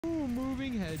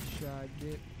moving headshot.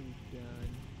 Get pooped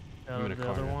on. The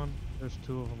other one, there's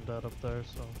 2 of them dead up there,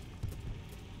 so.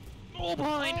 Oh,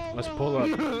 behind! Let's pull up.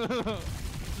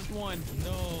 Just one.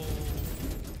 No.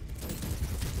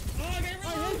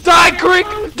 Die, Creek!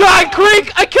 Die,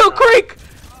 Creek! I killed Creek!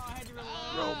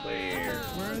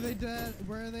 Where are they dead?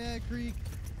 Where are they at, Creek?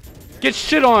 Get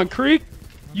shit on, Creek!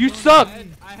 You suck!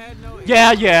 I had no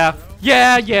Yeah. yeah.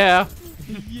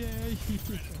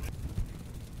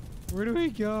 Where do we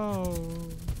go?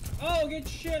 Oh, get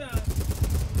shit on!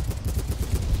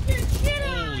 Get shit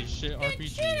on! Holy shit, get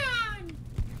RPG. Shit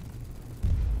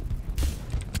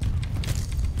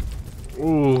on!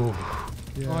 Ooh.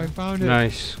 Yeah. Oh, I found it.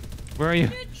 Nice. Where are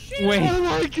you? Wait. Oh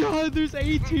my god, there's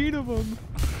 18 of them.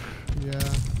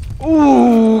 Yeah.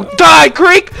 Ooh. Die,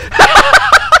 Creek!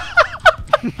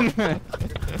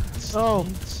 Oh,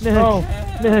 Nick. Oh,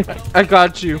 Nick. I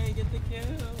got you. I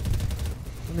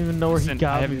don't even know where he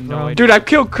got me, bro. Dude, I've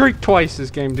killed Creek twice this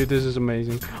game, dude. This is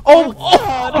amazing. Oh!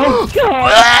 Oh,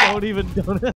 God! Don't even do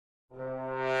it.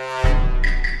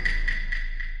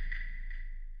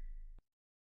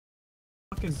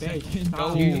 You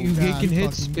can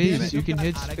hit space. You can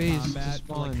hit space to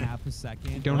spawn.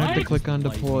 You don't have to click on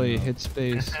deploy. Hit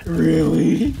space.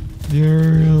 Really? Yeah,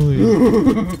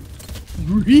 really.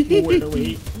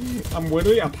 Wait. I'm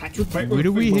literally a petrified. Where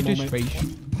do we hit his space?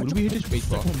 Where do we hit his space?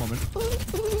 One moment.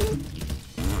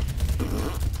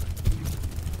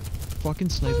 Fucking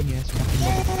sniping ass fucking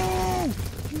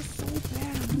You're so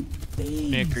bad.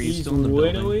 Nick, are you still in the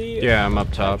building? Yeah, I'm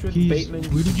up top. Where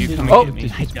did you come Oh! me?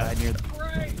 I died near the...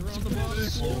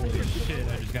 Holy shit,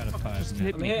 I just got a 5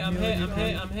 minute. I'm hit.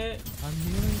 I'm healing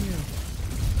you.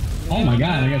 Oh my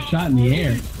god, I got shot in the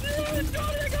air.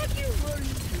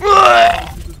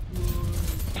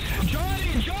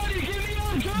 Johnny, give me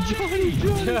up, Johnny! Did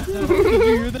you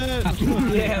hear that?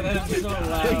 Yeah, that's so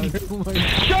loud.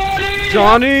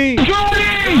 Johnny!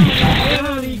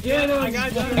 Get him! I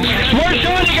got Johnny! Where's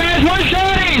Johnny, guys? Where's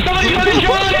Johnny? Somebody go to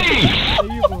Johnny!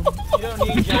 You don't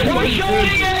need Johnny. Where's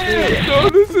Johnny at? Oh,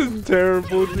 this is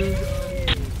terrible, dude.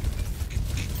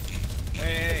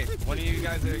 Hey, one of you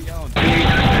guys are yelling.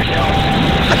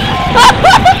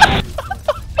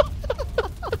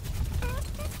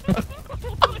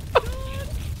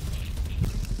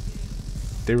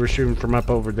 They were shooting from up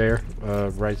over there,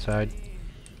 right side,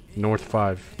 north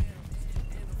 5.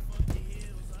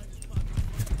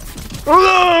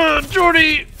 Oh,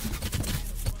 Jordy!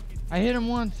 I hit him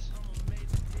once.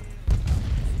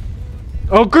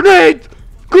 Oh, grenade!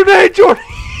 Grenade, Jordy!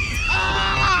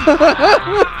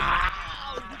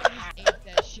 Ate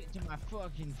that shit to my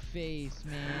fucking face,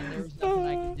 man. There was nothing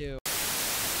I could do.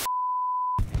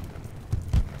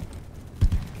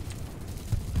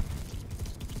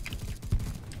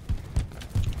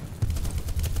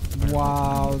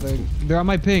 Wow, they're on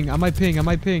my ping, a lot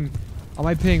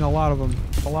of them,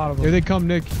 Here they come,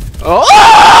 Nick. Oh!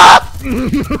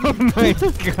 Oh my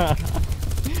god.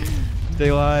 Stay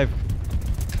alive.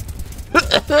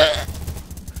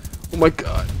 Oh my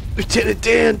god. Lieutenant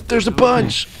Dan, there's a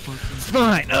bunch!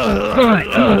 Fine. No!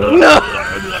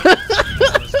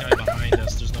 This guy behind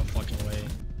us, there's no fucking way.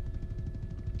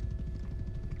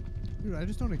 Dude, I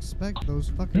just don't expect those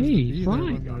fuckers Hey, to be there fine.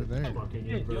 when they're there.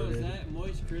 Yo, is that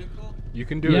moist critical? You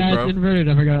can do Yeah, it, bro. it's inverted,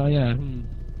 I forgot, yeah.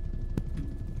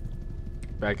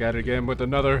 Back at it again with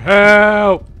another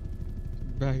help!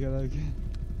 Back at that again.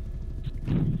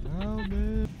 Oh,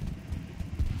 man.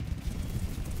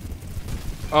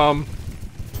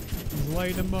 He's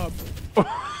lighting him up.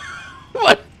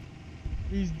 What?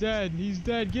 He's dead.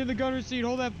 Get in the gunner seat.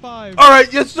 Hold that 5.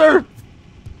 Alright, yes, sir!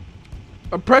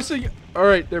 I'm pressing.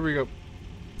 Alright, there we go.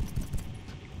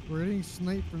 We're getting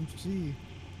sniped from C.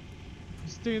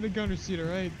 Stay in the gunner seat,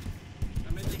 alright?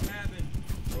 I'm in the cabin.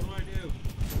 What do?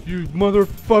 You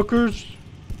motherfuckers!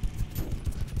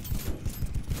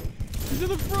 He's in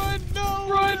the front! No!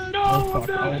 Run, no!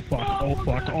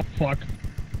 Oh fuck.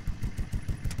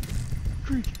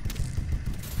 Creek!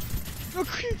 No,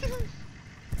 Creek!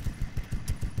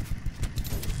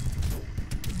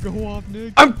 Go off,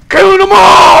 Nick! I'm killing them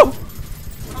all!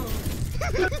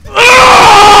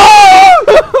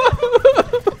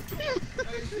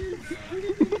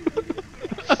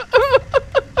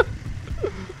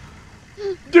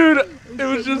 Dude, it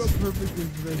was just.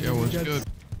 Yeah, what's good?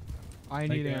 I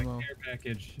need ammo. A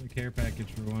care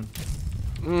package for one.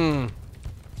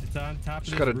 It's on top of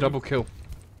Just got a double kill.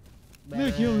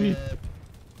 Nick, heal me.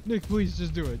 Nick, please,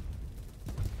 just do it.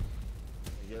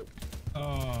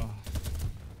 Oh.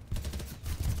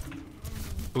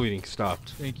 Bleeding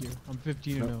stopped. Thank you. I'm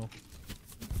 15-0.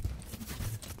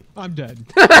 I'm dead.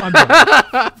 I'm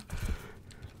dead.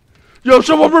 Yo,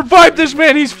 someone revive this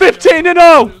man. He's 15 and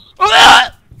 0.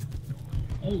 Ah!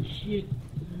 Oh shit.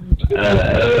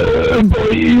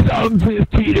 Boys, I'm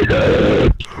 15 and 0.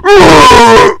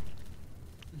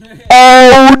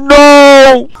 Oh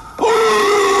no!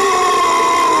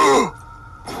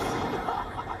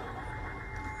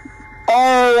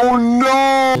 Oh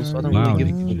no! Wow.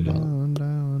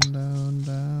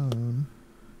 Down.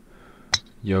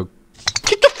 Yo,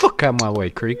 get the fuck out of my way,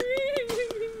 Creek.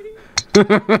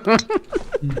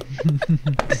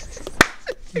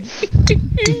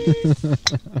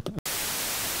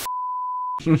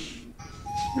 You're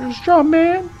a strong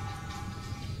man.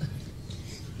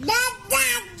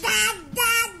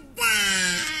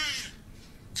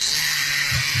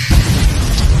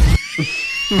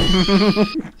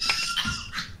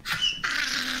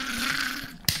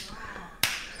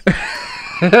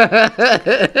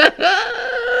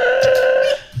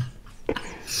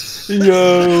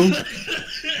 Yo,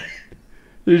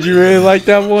 did you really like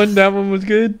that one? That one was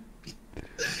good.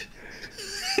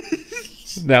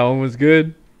 That one was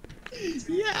good.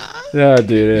 Yeah. No,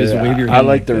 dude. Just wave your I hand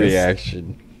like like the this.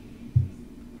 reaction.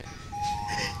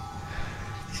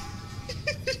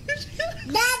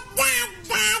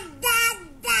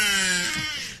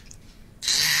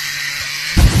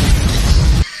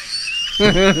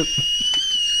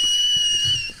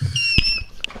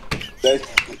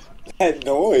 That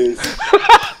noise.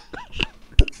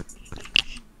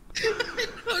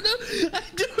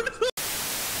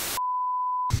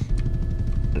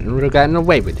 Would have gotten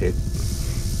away with it.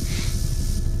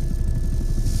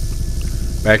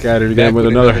 Back at it again with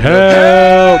another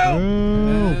help!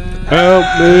 Help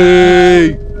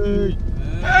me!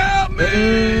 Help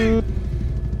me!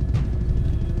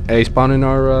 Hey, spawn in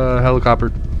our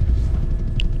helicopter.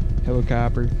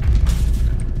 Helicopter.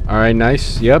 Alright,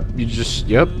 nice. Yep,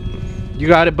 yep. You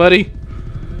got it, buddy.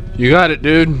 You got it,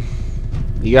 dude.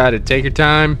 You got it. Take your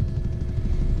time.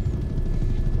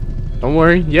 Don't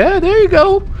worry. Yeah, there you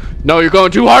go. No, you're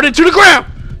going too hard into the ground.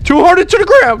 Too hard into the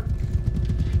ground.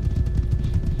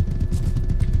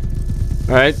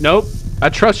 Alright, nope. I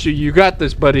trust you. You got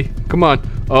this, buddy. Come on.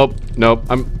 Oh, nope.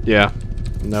 Yeah.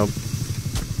 Nope.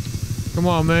 Come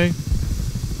on, man.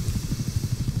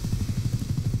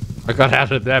 I got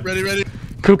out of that. Ready.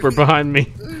 Cooper behind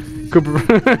me. Cooper.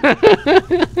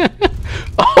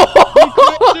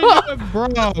 Bro,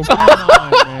 come on,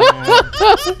 man.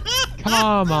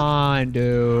 Come on,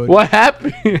 dude. What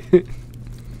happened?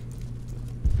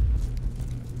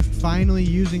 Finally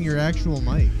using your actual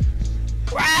mic.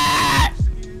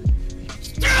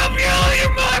 Stop yelling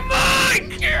at my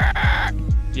mic!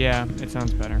 Yeah, it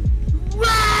sounds better.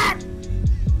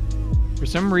 For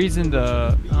some reason,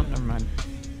 the... Oh, never mind.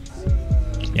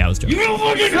 Yeah, I was joking. You don't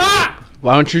fucking hot!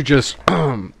 Why don't you just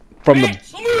from the I'm gonna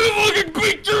fucking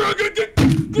beat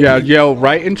you! yeah, yell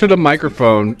right into the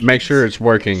microphone, make sure it's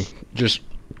working. Just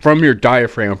from your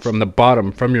diaphragm, from the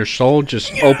bottom, from your soul,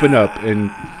 just open up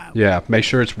and yeah, make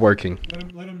sure it's working.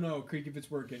 Let him know, Creek, if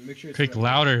it's working. Make sure it's Creek, working.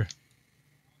 louder.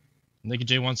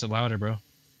 NickyJ wants it louder, bro.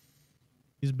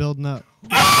 He's building up.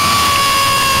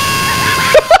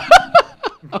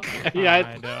 Okay,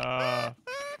 yeah.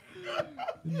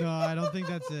 No, I don't think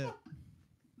that's it.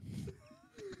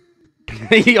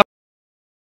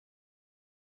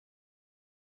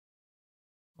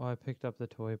 Oh, I picked up the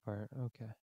toy part. Okay.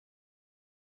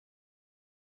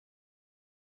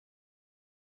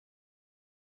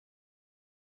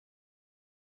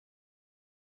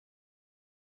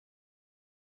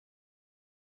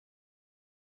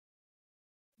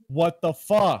 What the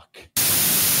fuck? Yeah,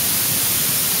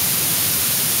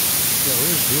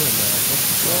 we're doing that.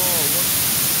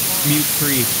 Mute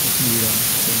Creek. Just mute him. I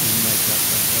think his mic got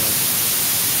fucked up.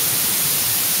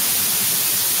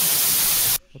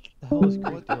 What the hell is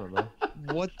Creek doing, man?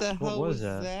 What the hell was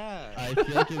that? I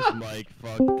think his mic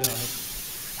fucked up.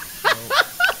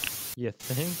 You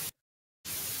think?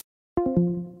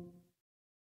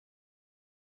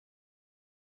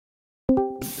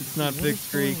 It's not fixed,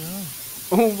 Creek.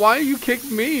 Oh, why you kick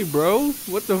me, bro?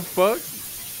 What the fuck?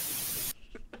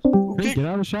 Hey, get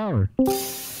out of the shower.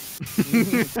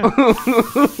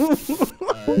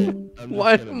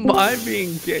 Why am I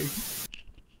being kicked?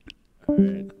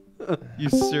 You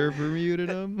server muted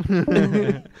him?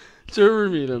 Server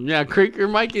mute him. Yeah, Creek, your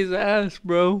mic is ass,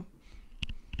 bro.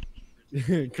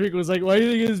 Creek was like, why do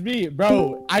you think it's me?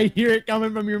 Bro, I hear it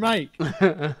coming from your mic.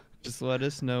 Just let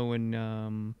us know when,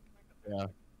 Yeah.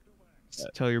 Just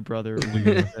tell your brother when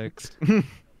you're fixed.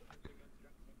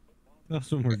 That's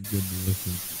somewhere good to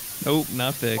listen. Nope,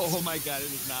 not fixed. Oh my god,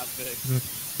 it is not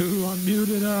fixed. Who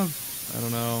unmuted him? I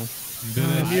don't know.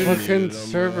 Fucking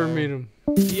server mute him.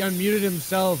 He unmuted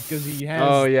himself because he has.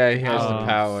 Oh yeah, he has the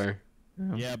power.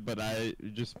 Yeah, but I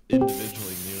just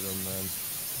individually mute him then.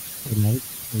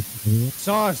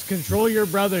 Sauce, control your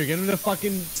brother. Get him to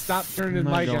fucking stop turning his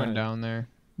I'm not mic going on. down there.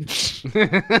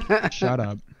 Shut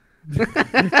up.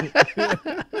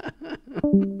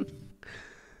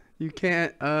 You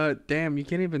can't. Damn, you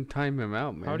can't even time him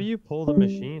out, man. How do you pull the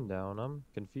machine down? I'm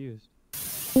confused.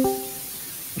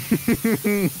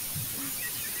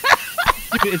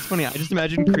 Dude, it's funny. I just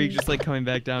imagine Creek just like coming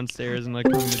back downstairs and like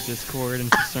coming to Discord,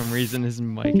 and for some reason his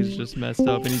mic is just messed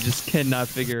up, and he just cannot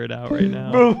figure it out right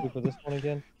now. Bro, For this one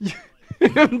again?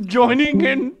 I'm joining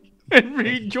and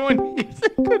rejoining.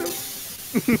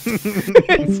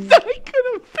 It's not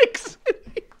gonna fix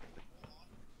it.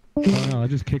 Oh no, I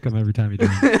just kick him every time he does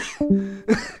it.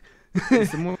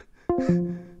 Someone...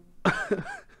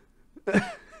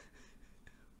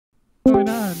 What's going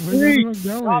on? Where's everyone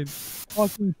going?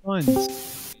 Fucking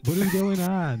funds. What is going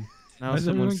on? Now Why does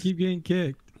everyone keep getting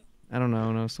kicked? I don't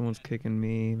know. No, someone's kicking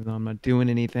me, even though I'm not doing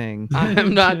anything.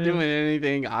 I'm not doing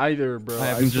anything either, bro.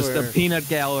 I'm just a peanut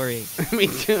gallery. Me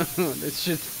too. It's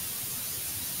just.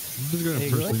 I'm just gonna Hey,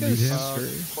 personally like mute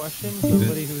him. question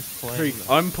somebody who's playing. Creek,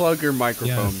 unplug your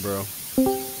microphone, Yes. bro.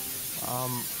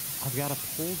 I've got to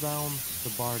pull down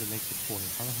the bar to make the point.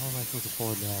 How the hell am I supposed to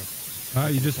pull it down?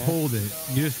 You just hold it.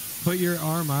 You just put your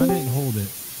arm on it and hold it.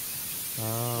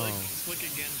 Oh, Click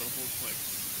again, but hold click.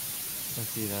 I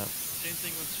see that. Same thing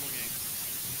with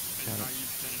swinging. And now you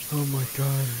finished. Oh my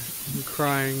god, I'm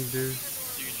crying, dude.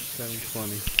 You can just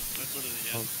 720. That's literally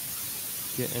it.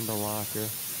 Get in the locker.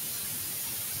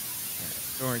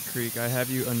 Don't worry, Creek. I have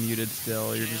you unmuted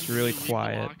still. You're just really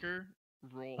quiet. Locker,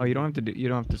 roll. Oh, you don't have to do. You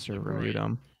don't have to server mute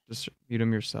him. Just mute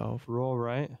him yourself. Roll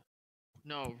right.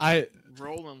 No. I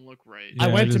roll and look right. I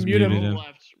went to just mute him. muted him.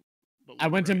 Left, but I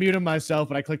look went to right. mute him myself,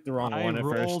 but I clicked the wrong one at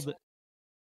first. rolled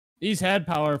He's had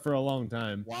power for a long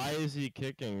time. Why is he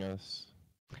kicking us?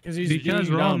 Because he's Because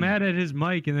being we're all dumb. mad at his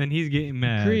mic and then he's getting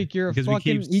mad. Creek, you're a because we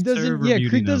fucking. keep He doesn't. server Yeah, muting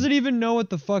Creek him. doesn't even know what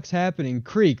the fuck's happening.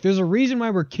 Creek, there's a reason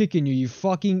why we're kicking you. You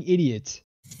fucking idiot.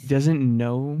 He doesn't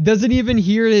know. Doesn't even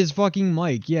hear his fucking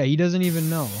mic. Yeah, he doesn't even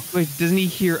know. Wait, doesn't he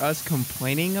hear us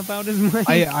complaining about his mic?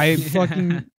 I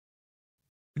fucking.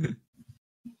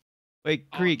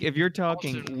 Wait, Creek, if you're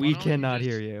talking, Austin, we why don't you cannot just-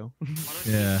 hear you. Why don't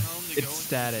you Yeah. tell him to It's go into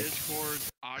static. Discord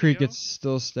audio? Creek, it's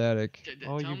still static. Oh,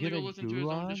 Tell you him to go get a listen to his own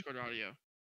gulag? Discord audio.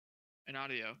 An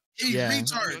audio. Hey, Yeah.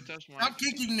 retard! Go test mine. Stop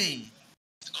kicking me!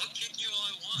 I'll kick you all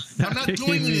I want. Stop I'm not kicking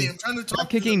doing me. anything. I'm trying to talk Stop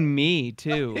to them. kicking me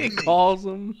too. He calls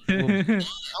him.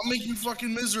 I'll make you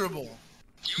fucking miserable.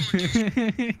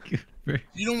 You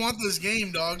don't want this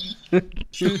game, dog. You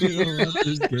don't want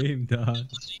this game, dog.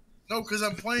 No, because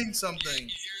I'm playing something.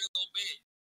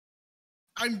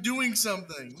 I'm doing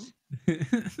something. Pussy.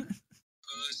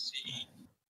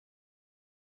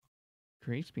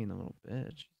 Creek's being a little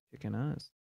bitch. Kicking us.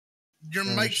 Your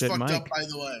Oh, mic's shit, fucked Mike. up, by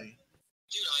the way.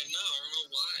 Dude, I know. I don't know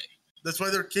why. That's why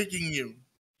they're kicking you.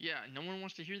 Yeah, no one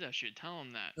wants to hear that shit. Tell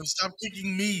him that. No, stop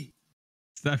kicking me.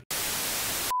 Stop.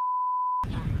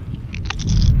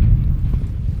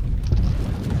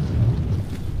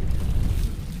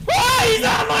 He's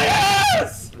on my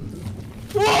ass!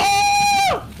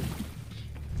 Whoa!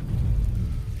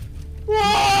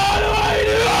 What do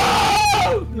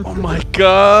I do? Oh my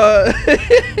god.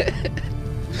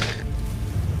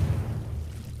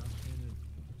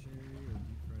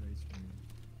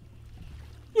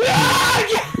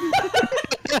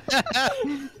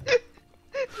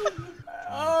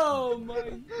 Oh my!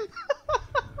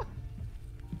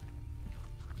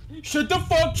 Shut the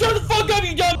fuck up,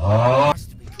 you dumb! Are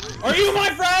you my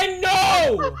friend?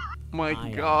 No! My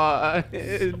god,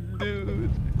 dude.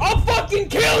 I'll fucking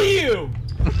kill you!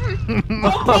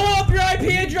 I'll pull up your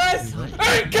IP address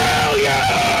and kill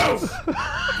you!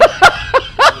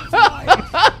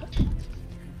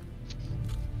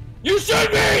 You should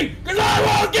be, cause I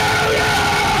will kill you!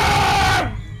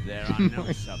 There are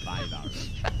no survivors.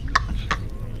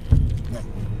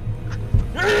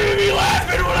 You're gonna be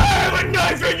laughing when I have a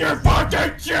knife in your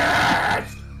fucking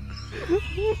chest!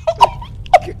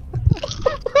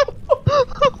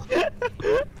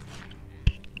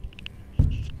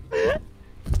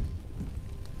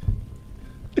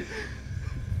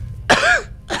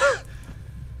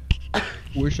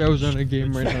 Wish I was on a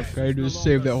game right now. I just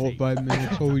saved that whole 5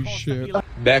 minutes. Holy shit.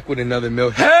 Back with another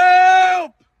milk. Hey!